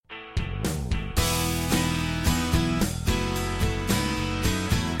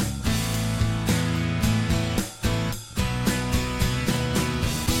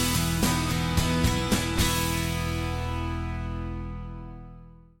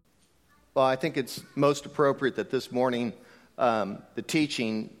Well, I think it's most appropriate that this morning the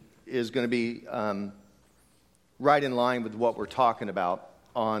teaching is going to be right in line with what we're talking about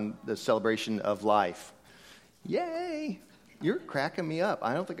on the celebration of life. Yay! You're cracking me up.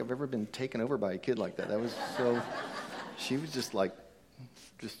 I don't think I've ever been taken over by a kid like that. That was so... She was just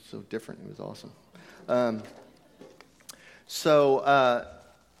so different. It was awesome.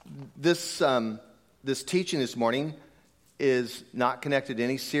 This teaching this morning is not connected to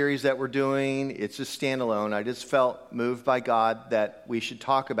any series that we're doing. It's just standalone. I just felt moved by God that we should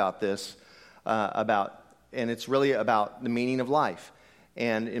talk about this, and it's really about the meaning of life.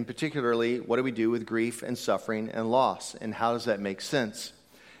 And in particularly, what do we do with grief and suffering and loss, and how does that make sense?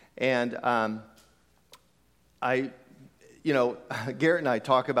 And Garrett and I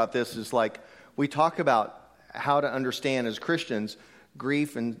talk about this as like, we talk about how to understand as Christians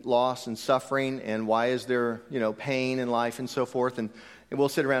grief and loss and suffering, and why is there, pain in life and so forth. And we'll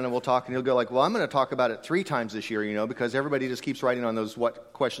sit around and we'll talk, and he'll go like, well, I'm going to talk about it 3 times this year, because everybody just keeps writing on those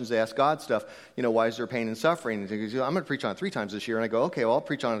what questions they ask God stuff. Why is there pain and suffering? And he goes, I'm going to preach on it 3 times this year. And I go, okay, well, I'll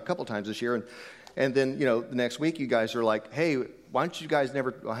preach on it a couple times this year. And then, the next week you guys are like, hey, how come you guys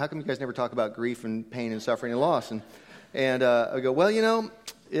never talk about grief and pain and suffering and loss? And I go, well,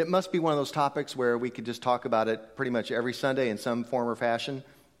 it must be one of those topics where we could just talk about it pretty much every Sunday in some form or fashion,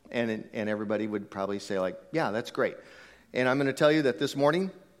 and everybody would probably say like, yeah, that's great. And I'm going to tell you that this morning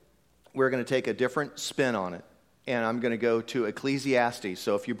we're going to take a different spin on it, and I'm going to go to Ecclesiastes.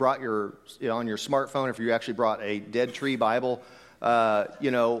 So if you brought on your smartphone, if you actually brought a Dead Tree Bible,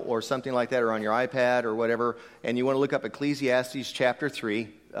 or something like that, or on your iPad or whatever, and you want to look up Ecclesiastes chapter 3,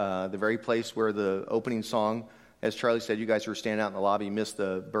 the very place where the opening song, as Charlie said, you guys were standing out in the lobby, missed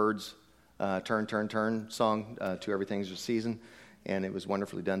the Birds Turn, Turn, Turn song, To Everything's a Season, and it was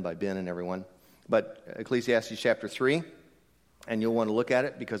wonderfully done by Ben and everyone. But Ecclesiastes chapter 3, and you'll want to look at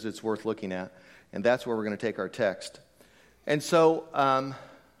it because it's worth looking at, and that's where we're going to take our text. And so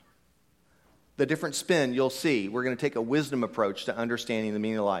the different spin you'll see, we're going to take a wisdom approach to understanding the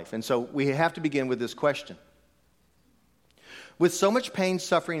meaning of life. And so we have to begin with this question. With so much pain,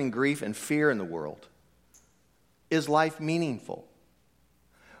 suffering, and grief and fear in the world, is life meaningful?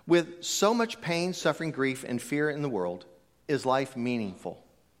 With so much pain, suffering, grief, and fear in the world, is life meaningful?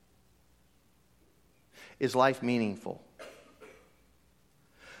 Is life meaningful?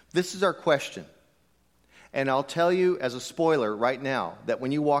 This is our question. And I'll tell you as a spoiler right now that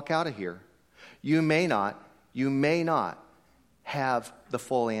when you walk out of here, you may not have the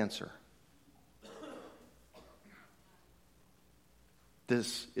full answer.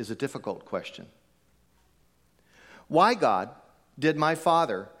 This is a difficult question. Why, God, did my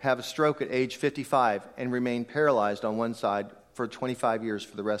father have a stroke at age 55 and remain paralyzed on one side for 25 years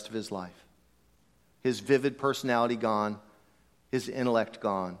for the rest of his life? His vivid personality gone, his intellect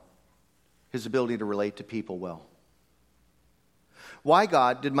gone, his ability to relate to people well. Why,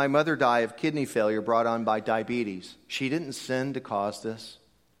 God, did my mother die of kidney failure brought on by diabetes? She didn't sin to cause this.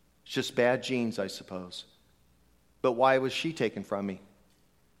 It's just bad genes, I suppose. But why was she taken from me?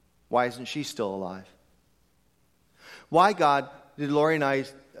 Why isn't she still alive? Why, God, did Lori and I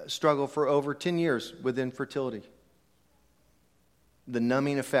struggle for over 10 years with infertility? The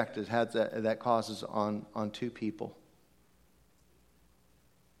numbing effect it had that causes on 2 people.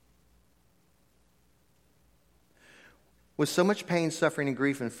 With so much pain, suffering, and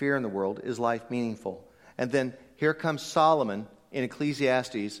grief and fear in the world, is life meaningful? And then here comes Solomon in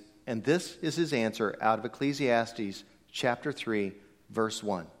Ecclesiastes, and this is his answer out of Ecclesiastes chapter 3, verse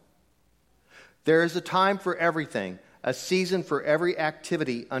 1. There is a time for everything, a season for every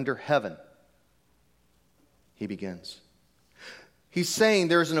activity under heaven. He begins. He's saying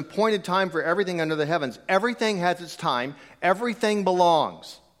there's an appointed time for everything under the heavens. Everything has its time. Everything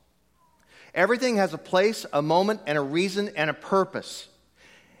belongs. Everything has a place, a moment, and a reason, and a purpose.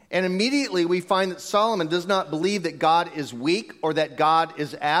 And immediately we find that Solomon does not believe that God is weak, or that God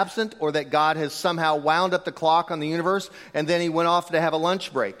is absent, or that God has somehow wound up the clock on the universe and then he went off to have a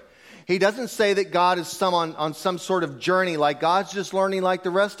lunch break. He doesn't say that God is on some sort of journey, like God's just learning like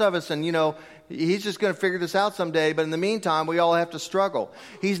the rest of us, and he's just going to figure this out someday, but in the meantime, we all have to struggle.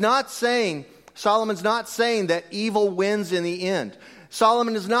 Solomon's not saying that evil wins in the end.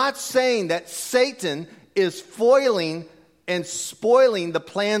 Solomon is not saying that Satan is foiling and spoiling the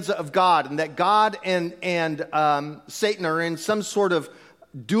plans of God, and that God and Satan are in some sort of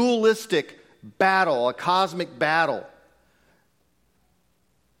dualistic battle, a cosmic battle.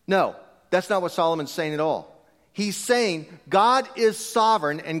 No, that's not what Solomon's saying at all. He's saying God is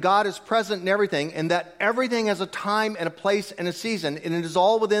sovereign and God is present in everything, and that everything has a time and a place and a season, and it is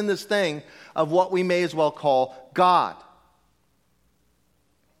all within this thing of what we may as well call God.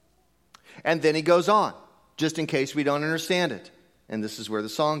 And then he goes on, just in case we don't understand it. And this is where the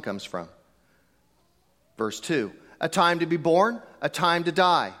song comes from. Verse 2, a time to be born, a time to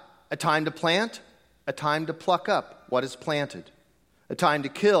die, a time to plant, a time to pluck up what is planted, a time to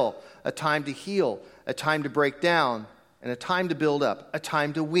kill, a time to heal, a time to break down, and a time to build up, a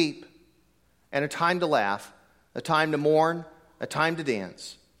time to weep, and a time to laugh, a time to mourn, a time to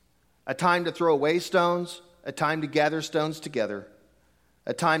dance, a time to throw away stones, a time to gather stones together,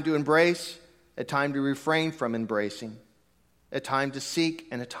 a time to embrace, a time to refrain from embracing, a time to seek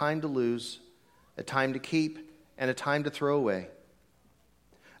and a time to lose, a time to keep and a time to throw away,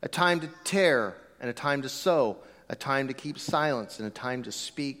 a time to tear and a time to sow, a time to keep silence and a time to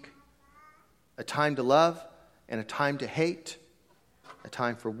speak, a time to love and a time to hate, a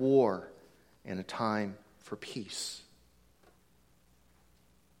time for war and a time for peace.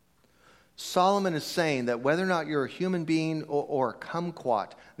 Solomon is saying that whether or not you're a human being or a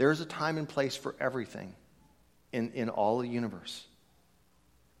kumquat, there is a time and place for everything in all the universe.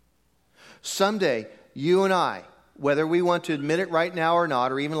 Someday, you and I, whether we want to admit it right now or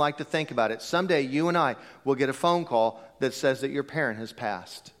not, or even like to think about it, someday you and I will get a phone call that says that your parent has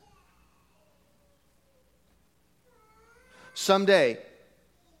passed. Someday,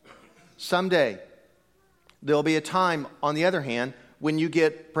 there'll be a time, on the other hand, when you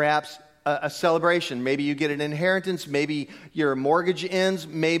get perhaps a celebration. Maybe you get an inheritance. Maybe your mortgage ends.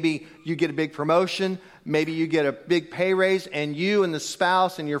 Maybe you get a big promotion. Maybe you get a big pay raise, and you and the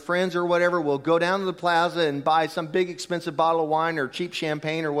spouse and your friends or whatever will go down to the plaza and buy some big expensive bottle of wine or cheap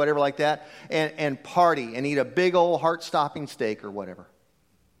champagne or whatever like that and party and eat a big old heart-stopping steak or whatever.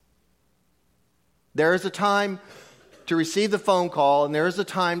 There is a time to receive the phone call, and there is a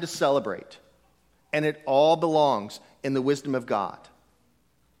time to celebrate. And it all belongs in the wisdom of God.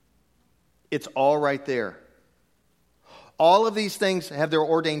 It's all right there. All of these things have their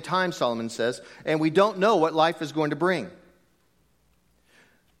ordained time, Solomon says, and we don't know what life is going to bring.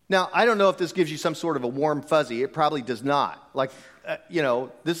 Now, I don't know if this gives you some sort of a warm fuzzy. It probably does not.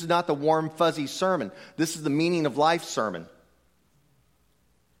 This is not the warm fuzzy sermon. This is the meaning of life sermon.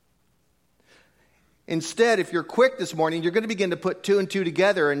 Instead, if you're quick this morning, you're going to begin to put two and two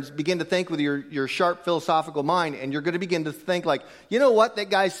together and begin to think with your sharp philosophical mind, and you're going to begin to think like, you know what that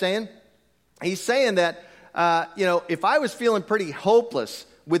guy's saying? He's saying that, if I was feeling pretty hopeless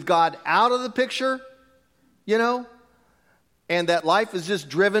with God out of the picture, and that life is just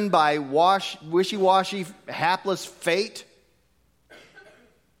driven by wishy-washy, hapless fate,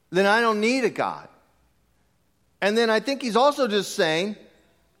 then I don't need a God. And then I think he's also just saying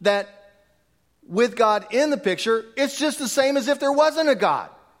that with God in the picture, it's just the same as if there wasn't a God.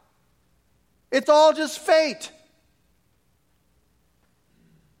 It's all just fate.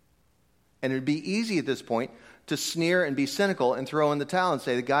 And it would be easy at this point to sneer and be cynical and throw in the towel and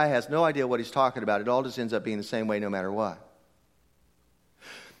say the guy has no idea what he's talking about. It all just ends up being the same way no matter what.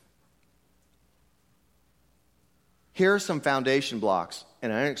 Here are some foundation blocks,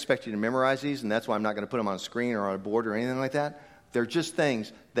 and I don't expect you to memorize these, and that's why I'm not going to put them on a screen or on a board or anything like that. They're just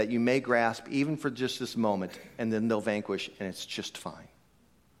things that you may grasp even for just this moment, and then they'll vanquish, and it's just fine.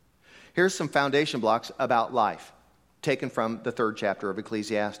 Here's some foundation blocks about life, taken from the 3rd chapter of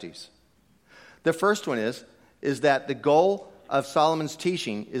Ecclesiastes. The first one is that the goal of Solomon's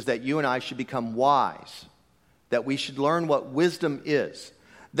teaching is that you and I should become wise, that we should learn what wisdom is,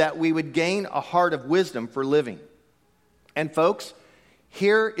 that we would gain a heart of wisdom for living. And folks,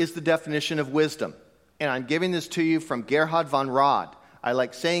 here is the definition of wisdom. And I'm giving this to you from Gerhard von Rad. I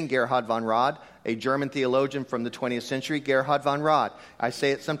like saying Gerhard von Rad, a German theologian from the 20th century, Gerhard von Rad. I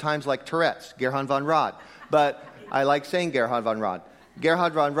say it sometimes like Tourette's, Gerhard von Rad. But I like saying Gerhard von Rad.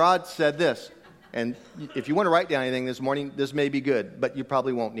 Gerhard von Rad said this, and if you want to write down anything this morning, this may be good, but you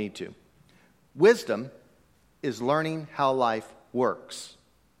probably won't need to. Wisdom is learning how life works.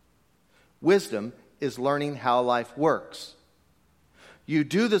 Wisdom is learning how life works. You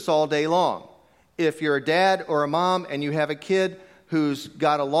do this all day long. If you're a dad or a mom and you have a kid who's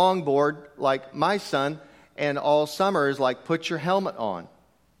got a longboard like my son, and all summer is like, put your helmet on.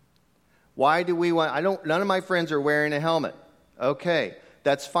 Why do we want, none of my friends are wearing a helmet. Okay,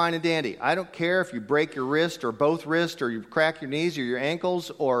 that's fine and dandy. I don't care if you break your wrist or both wrists or you crack your knees or your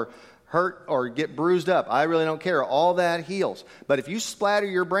ankles or hurt or get bruised up. I really don't care. All that heals. But if you splatter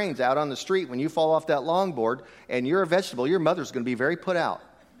your brains out on the street when you fall off that longboard and you're a vegetable, your mother's going to be very put out.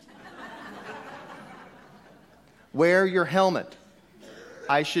 Wear your helmet.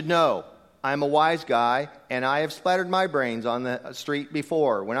 I should know. I'm a wise guy, and I have splattered my brains on the street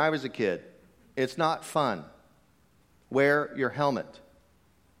before when I was a kid. It's not fun. Wear your helmet.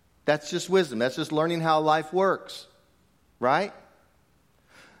 That's just wisdom. That's just learning how life works. Right?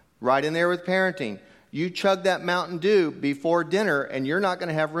 Right in there with parenting. You chug that Mountain Dew before dinner, and you're not going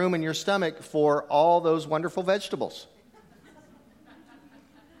to have room in your stomach for all those wonderful vegetables.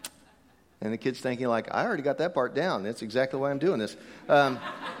 And the kid's thinking like, I already got that part down. That's exactly why I'm doing this.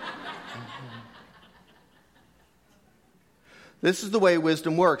 This is the way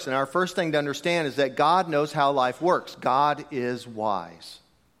wisdom works. And our first thing to understand is that God knows how life works. God is wise.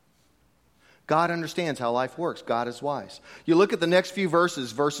 God understands how life works. God is wise. You look at the next few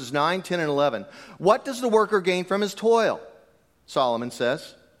verses, verses 9, 10, and 11. What does the worker gain from his toil? Solomon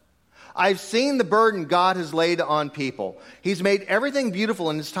says. I've seen the burden God has laid on people. He's made everything beautiful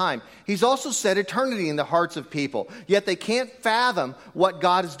in his time. He's also set eternity in the hearts of people. Yet they can't fathom what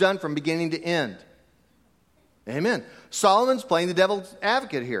God has done from beginning to end. Amen. Solomon's playing the devil's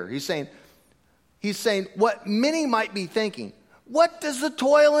advocate here. He's saying what many might be thinking. What does the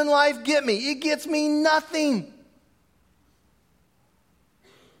toil in life get me? It gets me nothing.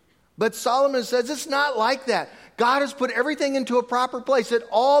 But Solomon says it's not like that. God has put everything into a proper place. It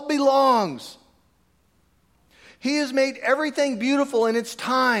all belongs. He has made everything beautiful in its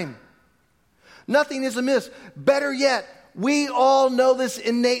time. Nothing is amiss. Better yet, we all know this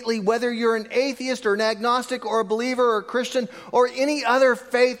innately, whether you're an atheist or an agnostic or a believer or a Christian or any other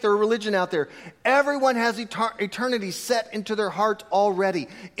faith or religion out there. Everyone has eternity set into their heart already.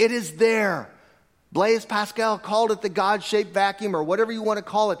 It is there. Blaise Pascal called it the God-shaped vacuum or whatever you want to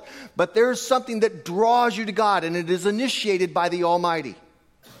call it. But there's something that draws you to God, and it is initiated by the Almighty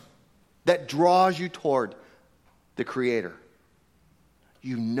that draws you toward the Creator.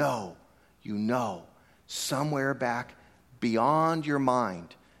 You know, somewhere back beyond your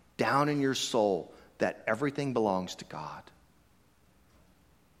mind, down in your soul, that everything belongs to God.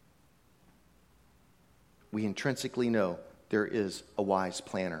 We intrinsically know there is a wise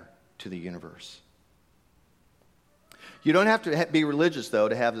planner to the universe. You don't have to be religious, though,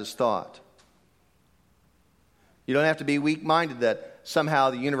 to have this thought. You don't have to be weak-minded that somehow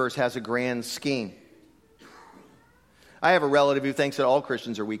the universe has a grand scheme. I have a relative who thinks that all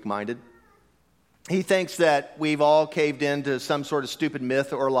Christians are weak-minded. He thinks that we've all caved into some sort of stupid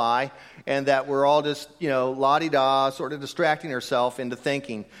myth or lie, and that we're all just, la-di-da, sort of distracting ourselves into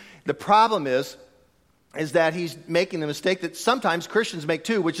thinking. The problem is that he's making the mistake that sometimes Christians make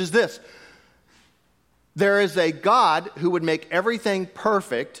too, which is this. There is a God who would make everything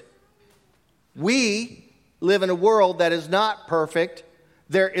perfect. We live in a world that is not perfect.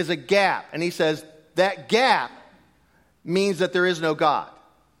 There is a gap. And he says that gap means that there is no God.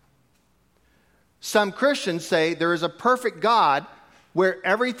 Some Christians say there is a perfect God where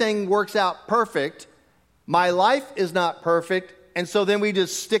everything works out perfect. My life is not perfect. And so then we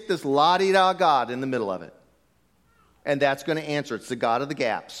just stick this la-di-da God in the middle of it. And that's going to answer. It's the God of the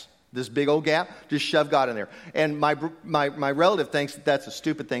gaps. This big old gap, just shove God in there. And my relative thinks that that's a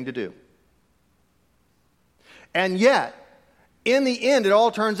stupid thing to do. And yet, in the end, it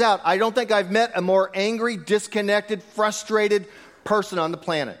all turns out, I don't think I've met a more angry, disconnected, frustrated person on the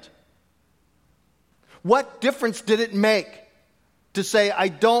planet. What difference did it make to say, I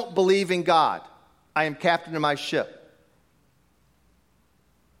don't believe in God? I am captain of my ship.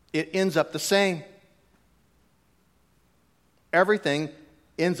 It ends up the same. Everything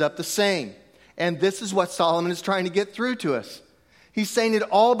ends up the same. And this is what Solomon is trying to get through to us. He's saying it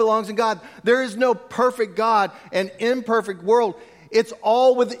all belongs in God. There is no perfect God and imperfect world. It's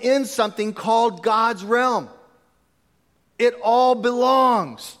all within something called God's realm. It all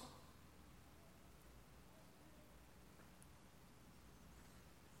belongs.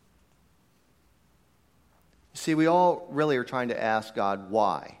 See, we all really are trying to ask God,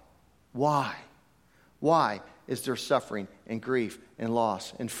 why? Why? Why is there suffering and grief and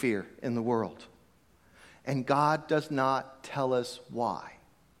loss and fear in the world? And God does not tell us why.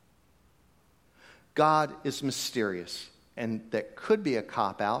 God is mysterious, and that could be a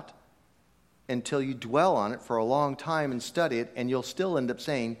cop-out until you dwell on it for a long time and study it, and you'll still end up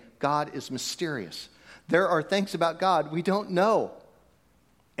saying, God is mysterious. There are things about God we don't know.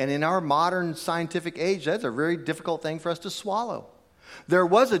 And in our modern scientific age, that's a very difficult thing for us to swallow. There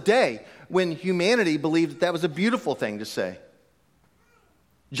was a day when humanity believed that was a beautiful thing to say.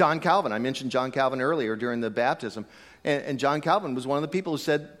 John Calvin, I mentioned John Calvin earlier during the baptism, and John Calvin was one of the people who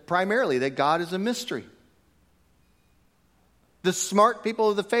said primarily that God is a mystery. The smart people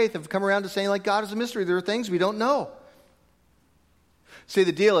of the faith have come around to saying, like, God is a mystery. There are things we don't know. See,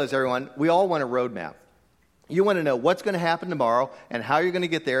 the deal is, everyone, we all want a roadmap. You want to know what's going to happen tomorrow and how you're going to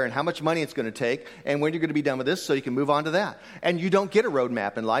get there and how much money it's going to take and when you're going to be done with this so you can move on to that. And you don't get a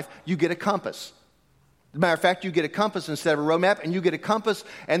roadmap in life. You get a compass. As a matter of fact, you get a compass instead of a roadmap, and you get a compass,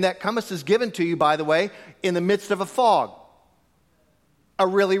 and that compass is given to you, by the way, in the midst of a fog. a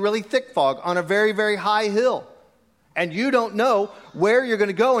really, really thick fog on a very, very high hill. And you don't know where you're going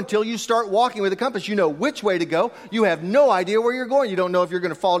to go until you start walking with a compass. You know which way to go. You have no idea where you're going. You don't know if you're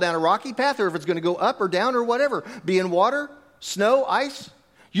going to fall down a rocky path or if it's going to go up or down or whatever. Be in water, snow, ice.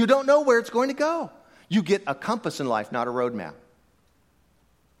 You don't know where it's going to go. You get a compass in life, not a road map.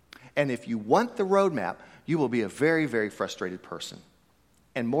 And if you want the road map, you will be a very, very frustrated person.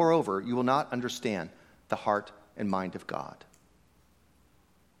 And moreover, you will not understand the heart and mind of God.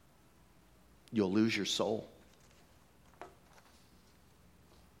 You'll lose your soul.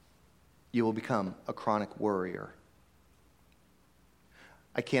 You will become a chronic worrier.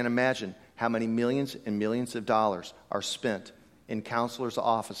 I can't imagine how many millions and millions of dollars are spent in counselors'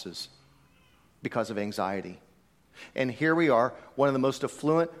 offices because of anxiety. And here we are, one of the most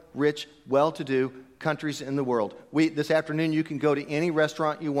affluent, rich, well-to-do countries in the world. This afternoon, you can go to any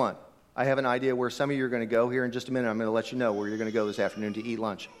restaurant you want. I have an idea where some of you are going to go here in just a minute. I'm going to let you know where you're going to go this afternoon to eat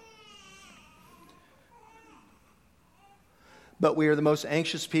lunch. But we are the most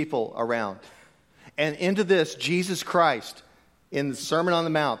anxious people around. And into this, Jesus Christ, in the Sermon on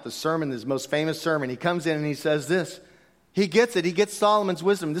the Mount, his most famous sermon, he comes in and he says this. He gets it. He gets Solomon's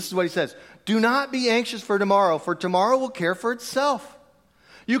wisdom. This is what he says. Do not be anxious for tomorrow will care for itself.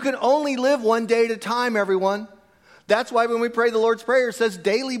 You can only live one day at a time, everyone. That's why when we pray the Lord's Prayer, it says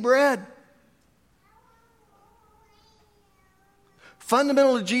daily bread.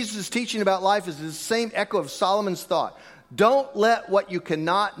 Fundamental to Jesus' teaching about life is the same echo of Solomon's thought. Don't let what you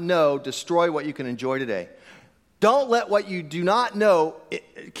cannot know destroy what you can enjoy today. Don't let what you do not know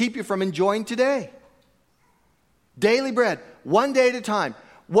keep you from enjoying today. Daily bread, one day at a time.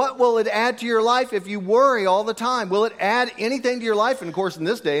 What will it add to your life if you worry all the time? Will it add anything to your life? And of course, in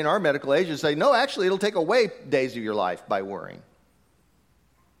this day, in our medical age, you say, no, actually, it'll take away days of your life by worrying.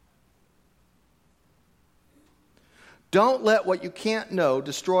 Don't let what you can't know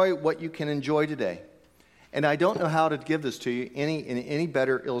destroy what you can enjoy today. And I don't know how to give this to you in any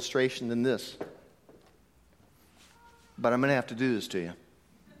better illustration than this. But I'm going to have to do this to you.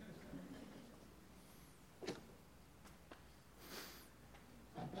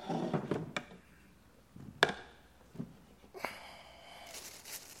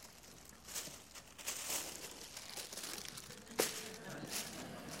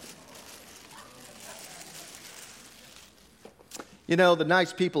 You know, the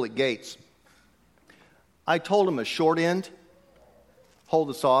nice people at Gates, I told them a short end, hold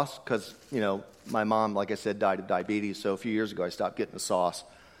the sauce, because, my mom, like I said, died of diabetes, so a few years ago I stopped getting the sauce.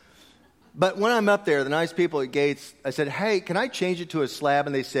 But when I'm up there, the nice people at Gates, I said, hey, can I change it to a slab?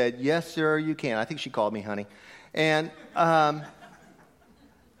 And they said, yes, sir, you can. I think she called me honey. And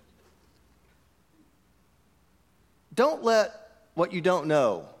don't let what you don't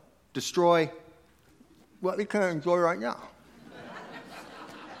know destroy what you can enjoy right now.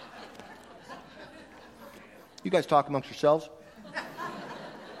 You guys talk amongst yourselves.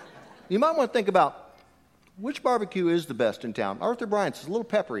 You might want to think about which barbecue is the best in town. Arthur Bryant's is a little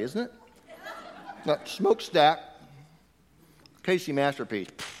peppery, isn't it? That smokestack, Casey Masterpiece.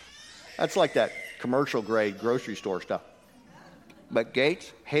 That's like that commercial grade grocery store stuff. But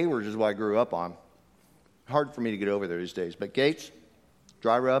Gates, Hayward's is what I grew up on. Hard for me to get over there these days. But Gates,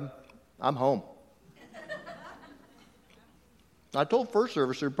 dry rub, I'm home. I told first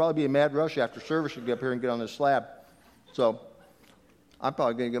service there'd probably be a mad rush after service to get up here and get on this slab. So I'm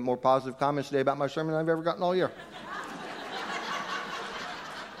probably going to get more positive comments today about my sermon than I've ever gotten all year.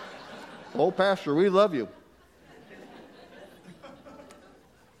 Oh, Pastor, we love you.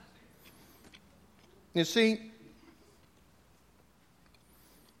 You see,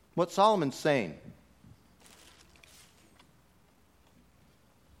 what Solomon's saying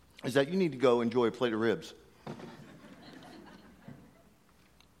is that you need to go enjoy a plate of ribs.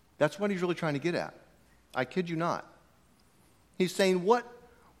 That's what he's really trying to get at. I kid you not. He's saying, what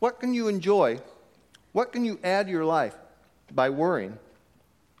can you enjoy? What can you add to your life by worrying?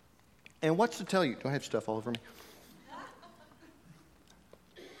 And what's to tell you? Do I have stuff all over me?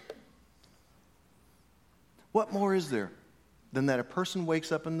 What more is there than that a person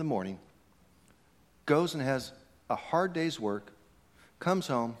wakes up in the morning, goes and has a hard day's work, comes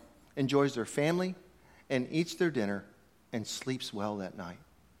home, enjoys their family, and eats their dinner, and sleeps well that night?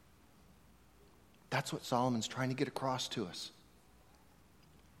 That's what Solomon's trying to get across to us.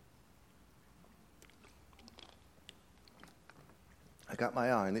 I got my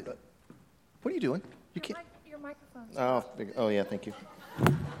eye on it. What are you doing? You can't. Your microphone. Oh yeah, thank you.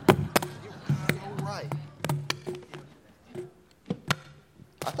 All right.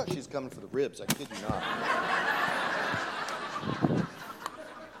 I thought she was coming for the ribs. I kid you not.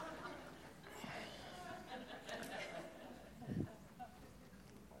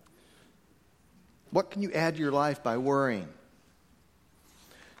 What can you add to your life by worrying?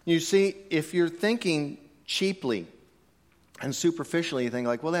 You see, if you're thinking cheaply and superficially, you think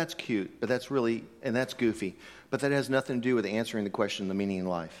like, well, that's cute, but that's really, and that's goofy. But that has nothing to do with answering the question of the meaning of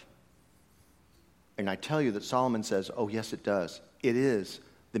life. And I tell you that Solomon says, oh, yes, it does. It is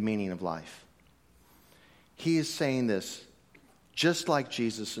the meaning of life. He is saying this just like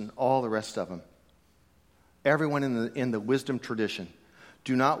Jesus and all the rest of them. Everyone in the wisdom tradition.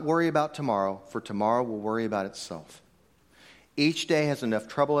 Do not worry about tomorrow, for tomorrow will worry about itself. Each day has enough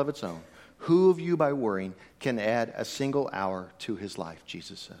trouble of its own. Who of you by worrying can add a single hour to his life,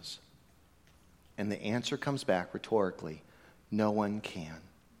 Jesus says. And the answer comes back rhetorically, no one can.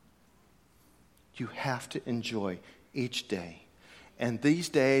 You have to enjoy each day. And these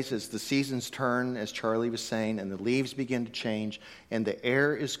days, as the seasons turn, as Charlie was saying, and the leaves begin to change, and the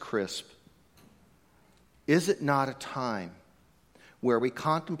air is crisp, is it not a time where we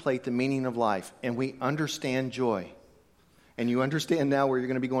contemplate the meaning of life and we understand joy? And you understand now where you're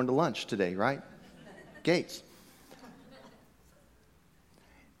going to be going to lunch today, right? Gates.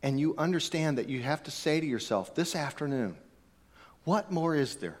 And you understand that you have to say to yourself this afternoon, what more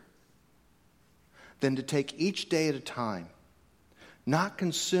is there than to take each day at a time, not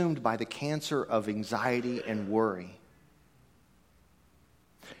consumed by the cancer of anxiety and worry,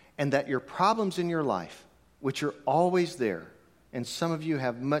 and that your problems in your life, which are always there, and some of you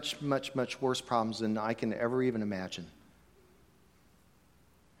have much, much, much worse problems than I can ever even imagine,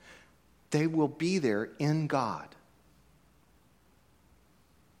 they will be there in God,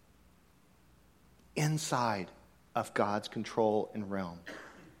 inside of God's control and realm.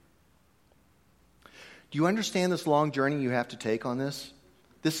 Do you understand this long journey you have to take on this?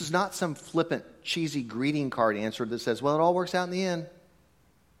 This is not some flippant, cheesy greeting card answer that says, well, it all works out in the end.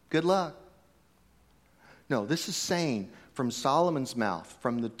 Good luck. No, this is saying from Solomon's mouth,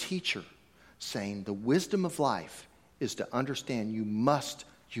 from the teacher, saying the wisdom of life is to understand you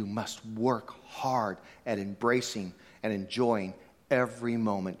must work hard at embracing and enjoying every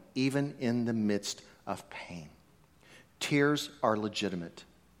moment, even in the midst of pain. Tears are legitimate.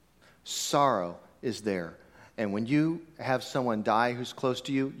 Sorrow is there. And when you have someone die who's close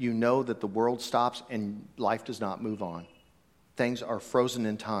to you, you know that the world stops and life does not move on. Things are frozen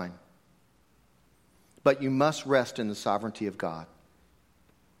in time. But you must rest in the sovereignty of God.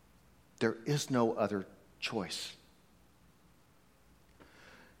 There is no other choice.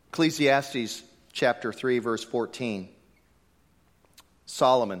 Ecclesiastes chapter 3, verse 14.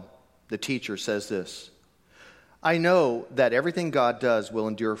 Solomon, the teacher, says this: I know that everything God does will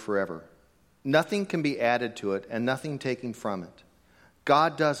endure forever. Nothing can be added to it and nothing taken from it.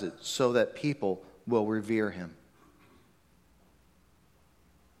 God does it so that people will revere him.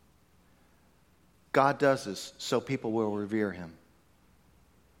 God does this so people will revere him.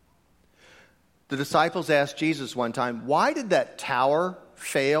 The disciples asked Jesus one time, why did that tower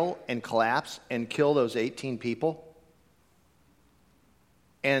fail and collapse and kill those 18 people?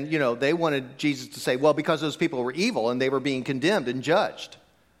 And, they wanted Jesus to say, well, because those people were evil and they were being condemned and judged.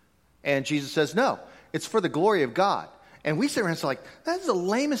 And Jesus says, no, it's for the glory of God. And we sit around and say, that's the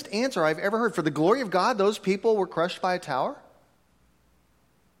lamest answer I've ever heard. For the glory of God, those people were crushed by a tower?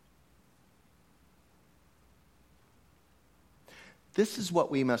 This is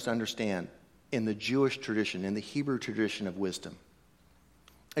what we must understand in the Jewish tradition, in the Hebrew tradition of wisdom.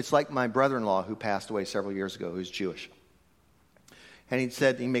 It's like my brother-in-law who passed away several years ago, who's Jewish. And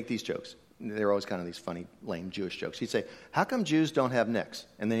he'd make these jokes. They're always kind of these funny, lame Jewish jokes. He'd say, how come Jews don't have necks?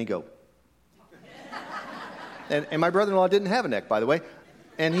 And then he'd go. and my brother-in-law didn't have a neck, by the way.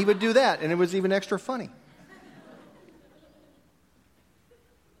 And he would do that, and it was even extra funny.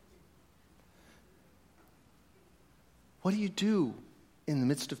 What do you do in the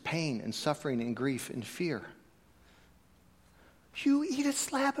midst of pain and suffering and grief and fear? You eat a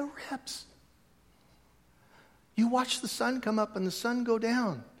slab of ribs. You watch the sun come up and the sun go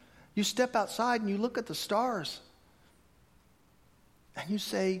down. You step outside and you look at the stars. And you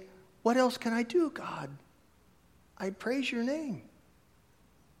say, what else can I do, God? I praise your name.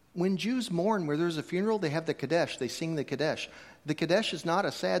 When Jews mourn where there's a funeral, they have the Kaddish. They sing the Kaddish. The Kaddish is not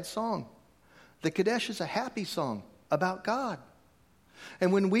a sad song. The Kaddish is a happy song about God.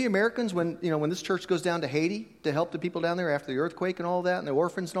 And when we Americans, when this church goes down to Haiti to help the people down there after the earthquake and all that, and the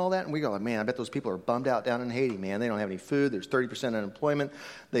orphans and all that, and we go, man, I bet those people are bummed out down in Haiti, man. They don't have any food. There's 30% unemployment.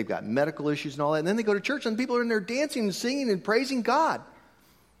 They've got medical issues and all that. And then they go to church and people are in there dancing and singing and praising God.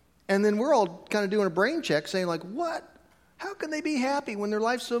 And then we're all kind of doing a brain check saying what? How can they be happy when their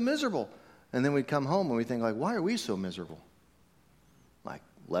life's so miserable? And then we come home and we think why are we so miserable?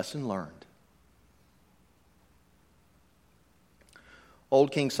 Lesson learned.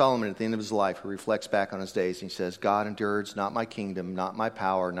 Old King Solomon, at the end of his life, who reflects back on his days, and he says, God endures not my kingdom, not my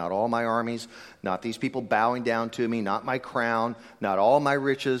power, not all my armies, not these people bowing down to me, not my crown, not all my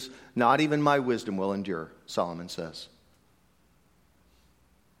riches, not even my wisdom will endure, Solomon says.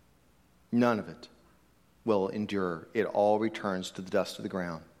 None of it will endure. It all returns to the dust of the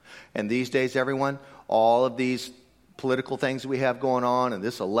ground. And these days, everyone, all of these political things that we have going on, and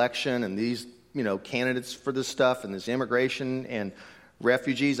this election, and these, candidates for this stuff, and this immigration, and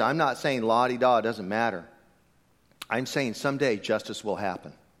refugees, I'm not saying la-di-da, it doesn't matter. I'm saying someday justice will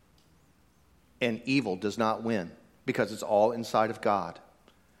happen. And evil does not win, because it's all inside of God.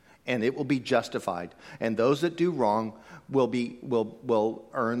 And it will be justified. And those that do wrong will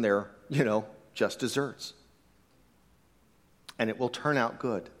earn their, just deserts. And it will turn out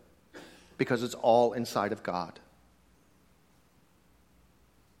good, because it's all inside of God.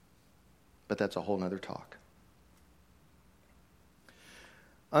 But that's a whole nother talk.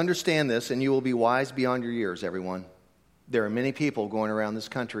 Understand this, and you will be wise beyond your years, everyone. There are many people going around this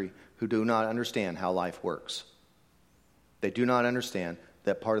country who do not understand how life works. They do not understand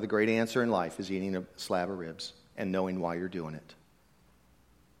that part of the great answer in life is eating a slab of ribs and knowing why you're doing it.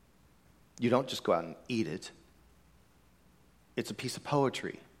 You don't just go out and eat it. It's a piece of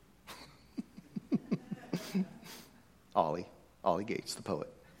poetry. Ollie Gates, the poet.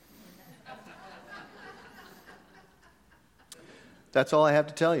 That's all I have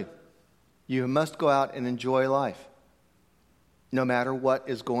to tell you. You must go out and enjoy life, no matter what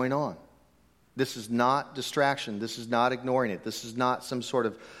is going on. This is not distraction. This is not ignoring it. This is not some sort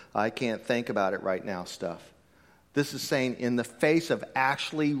of, I can't think about it right now stuff. This is saying, in the face of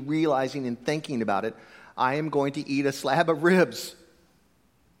actually realizing and thinking about it, I am going to eat a slab of ribs.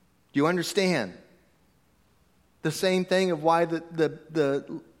 Do you understand? The same thing of why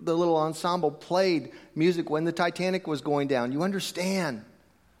the little ensemble played music when the Titanic was going down. You understand?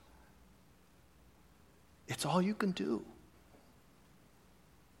 It's all you can do.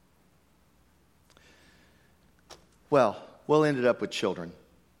 Well, we'll end it up with children.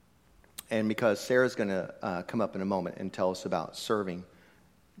 And because Sarah's going to come up in a moment and tell us about serving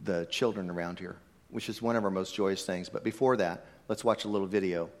the children around here, which is one of our most joyous things. But before that, let's watch a little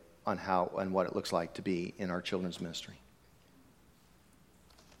video on how and what it looks like to be in our children's ministry.